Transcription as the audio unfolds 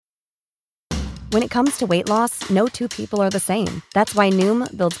When it comes to weight loss, no two people are the same. That's why Noom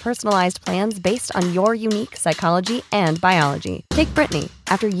builds personalized plans based on your unique psychology and biology. Take Brittany.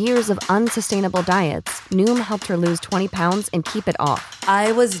 After years of unsustainable diets, Noom helped her lose 20 pounds and keep it off.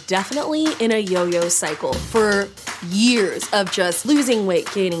 I was definitely in a yo-yo cycle for years of just losing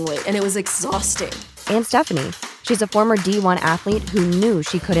weight, gaining weight, and it was exhausting. And Stephanie. She's a former D1 athlete who knew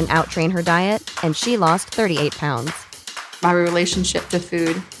she couldn't out-train her diet, and she lost 38 pounds. My relationship to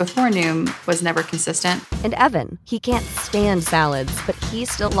food before Noom was never consistent. And Evan, he can't stand salads, but he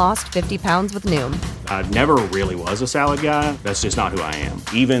still lost 50 pounds with Noom. I never really was a salad guy. That's just not who I am.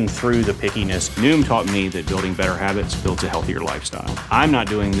 Even through the pickiness, Noom taught me that building better habits builds a healthier lifestyle. I'm not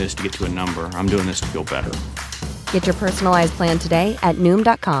doing this to get to a number. I'm doing this to feel better. Get your personalized plan today at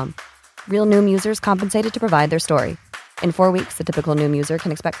Noom.com. Real Noom users compensated to provide their story. In 4 weeks, the typical Noom user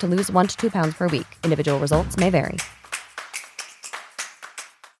can expect to lose 1 to 2 pounds per week. Individual results may vary.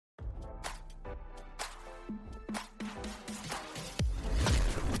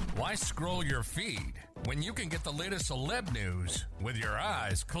 Why scroll your feed when you can get the latest celeb news with your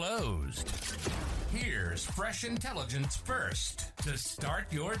eyes closed? Here's fresh intelligence first to start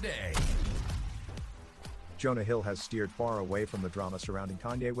your day. Jonah Hill has steered far away from the drama surrounding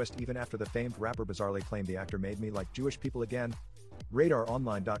Kanye West even after the famed rapper bizarrely claimed the actor made me like Jewish people again.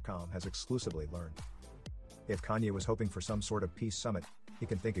 RadarOnline.com has exclusively learned. If Kanye was hoping for some sort of peace summit, he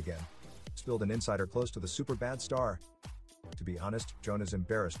can think again. Spilled an insider close to the superbad star. To be honest, Jonah's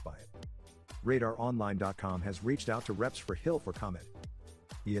embarrassed by it. RadarOnline.com has reached out to reps for Hill for comment.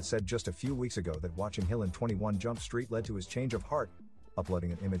 He had said just a few weeks ago that watching Hill in 21 Jump Street led to his change of heart,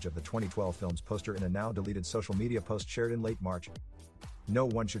 uploading an image of the 2012 film's poster in a now-deleted social media post shared in late March. No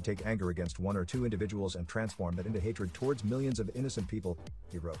one should take anger against one or two individuals and transform that into hatred towards millions of innocent people,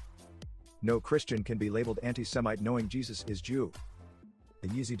 he wrote. No Christian can be labeled anti-Semite knowing Jesus is Jew. The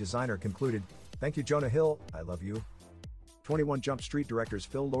Yeezy designer concluded, "Thank you Jonah Hill, I love you." 21 Jump Street directors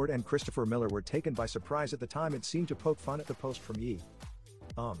Phil Lord and Christopher Miller were taken by surprise at the time it seemed to poke fun at the post from Yee.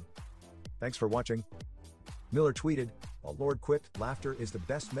 Thanks for watching. Miller tweeted, while Lord quipped, laughter is the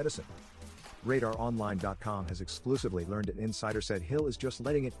best medicine. RadarOnline.com has exclusively learned an insider said Hill is just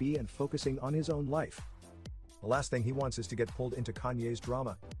letting it be and focusing on his own life. The last thing he wants is to get pulled into Kanye's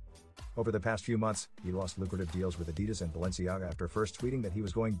drama. Over the past few months, he lost lucrative deals with Adidas and Balenciaga after first tweeting that he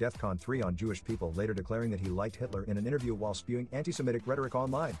was going DEFCON 3 on Jewish people, later declaring that he liked Hitler in an interview while spewing anti-Semitic rhetoric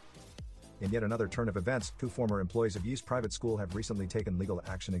online. In yet another turn of events, 2 former employees of Yee's private school have recently taken legal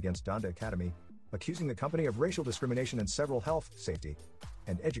action against Donda Academy, accusing the company of racial discrimination and several health, safety,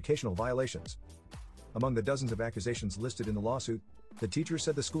 and educational violations. Among the dozens of accusations listed in the lawsuit, the teachers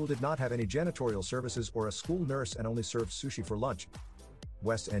said the school did not have any janitorial services or a school nurse and only served sushi for lunch.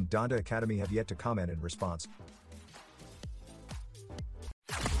 West and Donda Academy have yet to comment in response.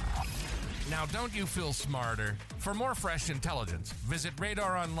 Now, don't you feel smarter? For more fresh intelligence, visit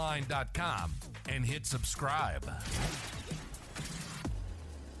RadarOnline.com and hit subscribe.